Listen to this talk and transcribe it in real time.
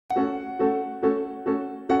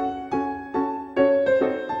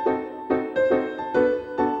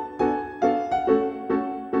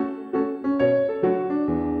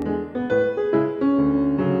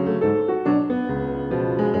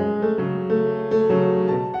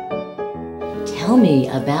tell me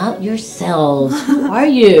about yourselves. Who are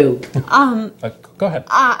you? Go ahead.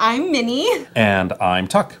 I'm Minnie. And I'm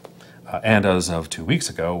Tuck. And as of 2 weeks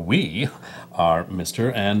ago, we are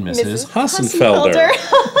Mr. and Mrs. Hassenfelder.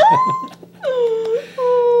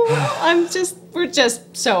 We're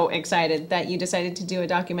just so excited that you decided to do a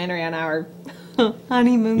documentary on our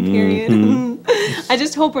honeymoon period. I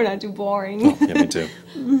just hope we're not too boring. Oh, yeah, me too.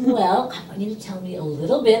 Well, I want you to tell me a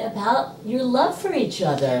little bit about your love for each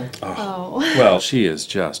other. Oh. Well, she is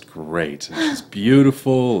just great. And she's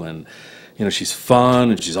beautiful, and she's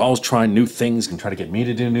fun, and she's always trying new things and try to get me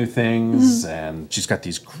to do new things. And she's got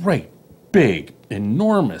these great, big,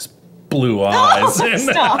 enormous blue eyes.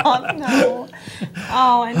 Stop, no.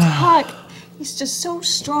 Oh, and Tuck, he's just so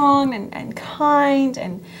strong and kind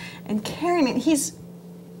and caring, and he's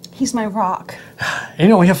my rock.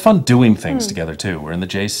 And, we have fun doing things together, too. We're in the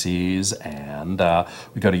JCs, and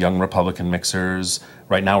we go to Young Republican Mixers.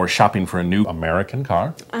 Right now, we're shopping for a new American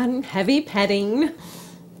car. And heavy petting.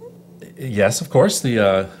 Yes, of course,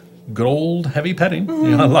 the good old heavy petting.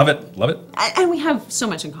 I love it, love it. And we have so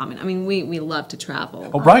much in common. I mean, we love to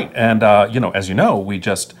travel. Oh, right, and, as you know, we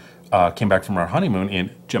just came back from our honeymoon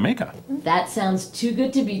in Jamaica. That sounds too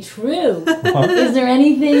good to be true. Is there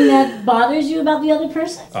anything that bothers you about the other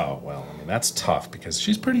person? Oh, well, that's tough because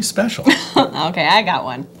she's pretty special. Okay, I got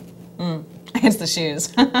one. It's the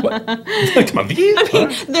shoes. What? Come on,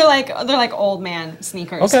 They're like old man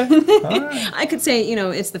sneakers. Okay. All right. I could say,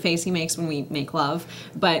 it's the face he makes when we make love,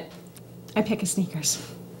 but I pick his sneakers.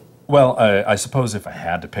 Well, I suppose if I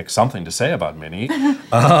had to pick something to say about Minnie,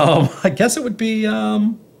 I guess it would be,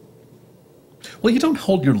 well, you don't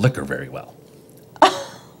hold your liquor very well.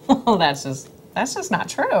 Well, that's just not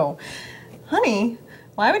true. Honey,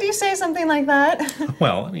 why would you say something like that?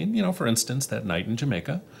 Well, for instance, that night in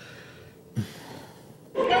Jamaica.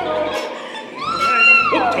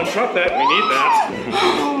 Oh, don't drop that. We need that.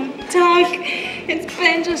 Oh, Doc, it's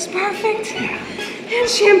been just perfect. And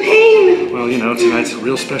champagne. Well, tonight's a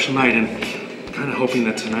real special night, and I'm kind of hoping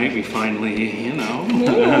that tonight we finally,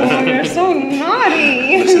 Oh, you're so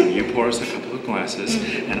naughty. Listen, you pour us a couple of glasses,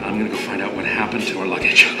 and I'm gonna go find out what happened to our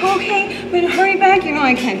luggage. Okay, but hurry back.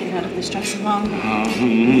 I can't get out of this dress alone.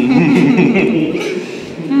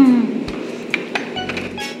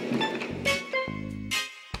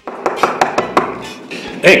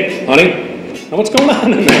 Hey, honey, now what's going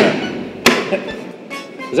on in there?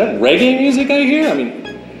 Is that reggae music I hear?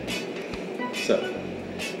 So,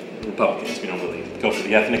 Republicans, we don't really go for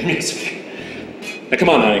the ethnic music. Now, come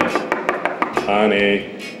on, honey.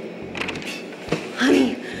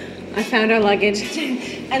 Honey, I found our luggage.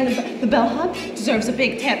 And the bellhop deserves a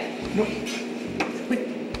big tip.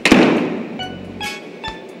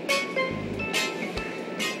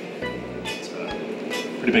 It's a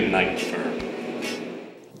pretty big night for her.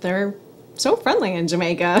 They're so friendly in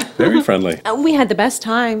Jamaica. Very friendly. We had the best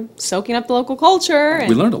time soaking up the local culture. And,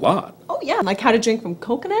 We learned a lot. oh, yeah, like how to drink from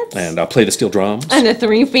coconuts. And play the steel drums. And a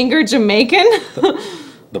 3-finger Jamaican.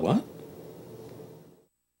 The what?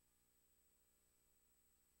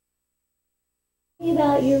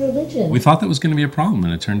 About your religion. We thought that was going to be a problem,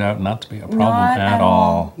 and it turned out not to be a problem Not at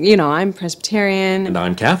all. I'm Presbyterian. And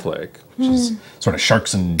I'm Catholic, which is sort of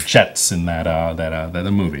sharks and jets in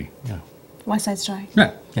that movie. Yeah. West Side Story.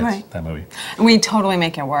 Right. Yes, Right. that movie. We totally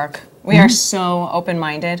make it work. We are so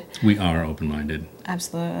open-minded. We are open-minded.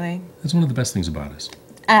 Absolutely. That's one of the best things about us.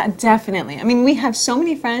 Definitely. We have so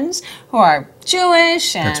many friends who are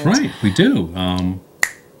Jewish and... That's right, we do.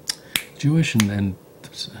 Jewish and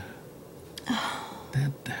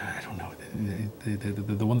that, I don't know,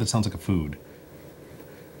 the one that sounds like a food.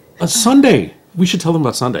 A Sunday. We should tell them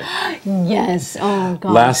about Sunday. Yes. Oh,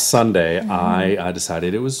 God. Last Sunday, I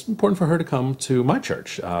decided it was important for her to come to my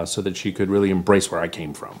church so that she could really embrace where I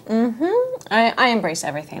came from. I embrace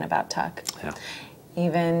everything about Tuck. Yeah.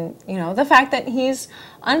 Even, the fact that he's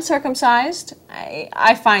uncircumcised.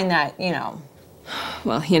 I find that,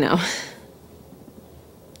 well,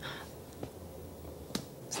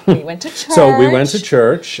 So we went to church. So we went to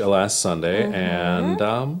church last Sunday, and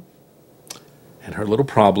her little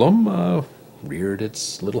problem reared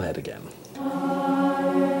its little head again.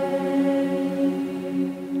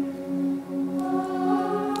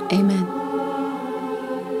 Amen.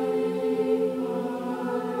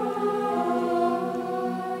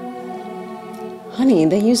 Honey,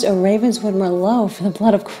 they used a Ravenswood Merlot for the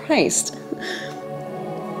blood of Christ.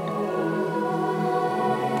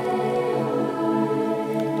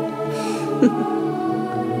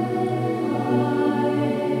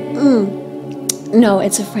 No,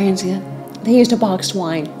 it's a Franzia. They used a boxed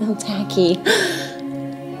wine. Oh, tacky.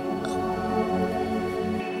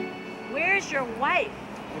 Where's your wife?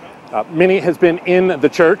 Minnie has been in the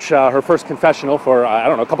church, her first confessional, for, I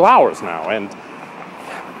don't know, a couple hours now, and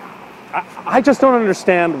I just don't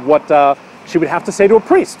understand what she would have to say to a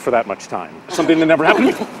priest for that much time. Something that never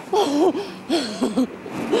happened.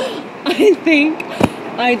 I think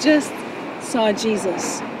I just saw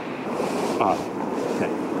Jesus. Okay,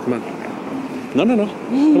 come on. No. Come on.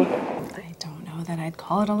 I don't know that I'd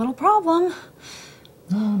call it a little problem.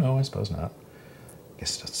 No, I suppose not. I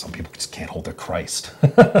guess some people just can't hold their Christ.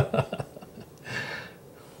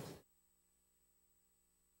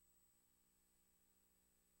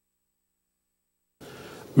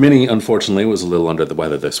 Minnie, unfortunately, was a little under the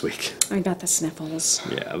weather this week. I got the sniffles.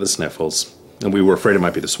 Yeah, the sniffles. And we were afraid it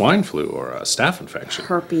might be the swine flu or a staph infection.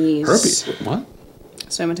 Herpes. Herpes? What?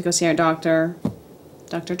 So I went to go see our doctor,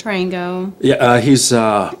 Dr. Trango. Yeah, he's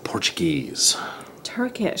Portuguese.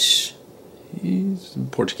 Turkish. He's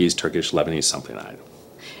Portuguese, Turkish, Lebanese, something.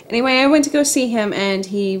 Anyway, I went to go see him, and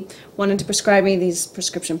he wanted to prescribe me these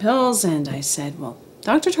prescription pills, and I said, well,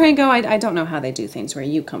 Dr. Trango, I don't know how they do things where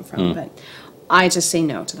you come from, but I just say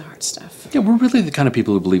no to the hard stuff. Yeah, we're really the kind of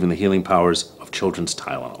people who believe in the healing powers of children's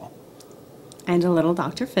Tylenol. And a little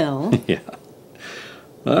Dr. Phil. Yeah.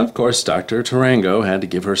 Of course, Dr. Tarango had to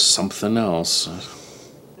give her something else.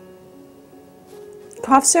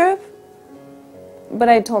 Cough syrup? But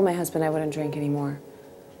I told my husband I wouldn't drink anymore.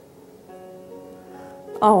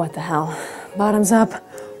 Oh, what the hell. Bottoms up.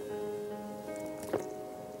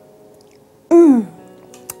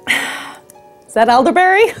 Is that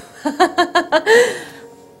elderberry?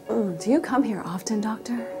 Do you come here often,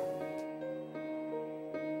 doctor?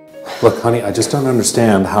 Look, honey, I just don't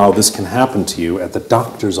understand how this can happen to you at the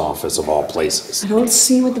doctor's office of all places. I don't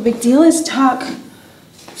see what the big deal is, Tuck.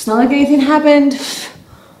 It's not like anything happened.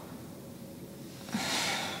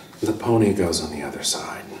 The pony goes on the other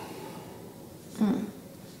side.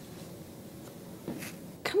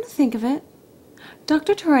 Come to think of it,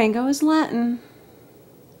 Dr. Tarango is Latin.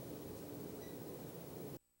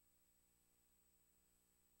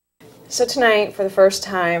 So tonight, for the first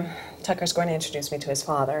time, Tucker's going to introduce me to his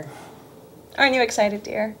father. Aren't you excited,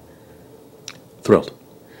 dear? Thrilled.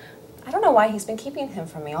 I don't know why he's been keeping him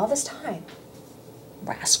from me all this time.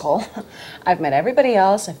 Rascal. I've met everybody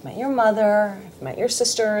else. I've met your mother, I've met your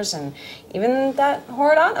sisters, and even that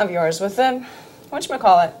horrid aunt of yours with the,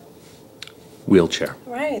 whatchamacallit? Wheelchair.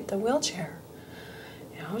 Right, the wheelchair.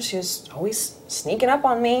 You know, she was always sneaking up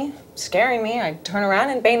on me, scaring me. I'd turn around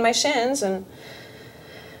and bang my shins, and,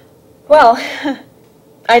 well,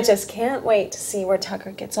 I just can't wait to see where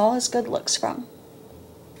Tucker gets all his good looks from.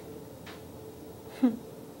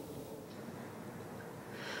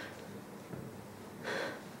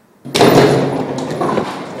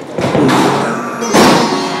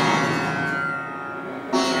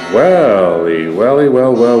 Well.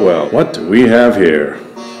 What do we have here?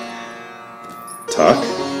 Tuck?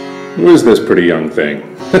 Who is this pretty young thing?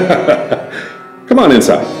 Come on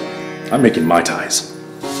inside. I'm making Mai Tais.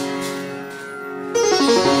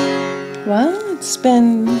 Well, it's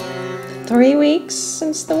been 3 weeks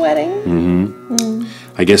since the wedding.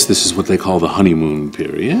 I guess this is what they call the honeymoon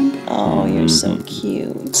period. Oh, you're so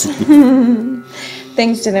cute.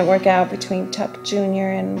 Things didn't work out between Tuck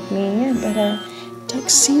Jr. and me, but Tuck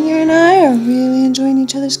Sr. and I are really enjoying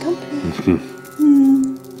each other's company.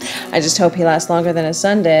 I just hope he lasts longer than his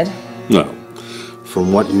son did. Well,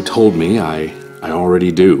 from what you told me, I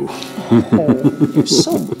already do. Oh, you're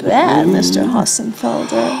so bad, Mr.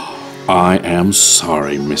 Hassenfelder. I am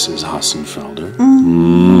sorry, Mrs. Hassenfelder.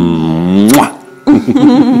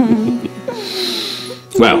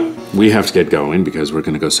 Well, we have to get going because we're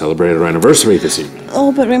going to go celebrate our anniversary this evening.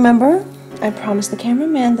 Oh, but remember, I promised the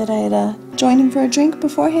cameraman that I'd join him for a drink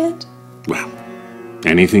beforehand. Well,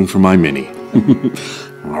 anything for my Minnie.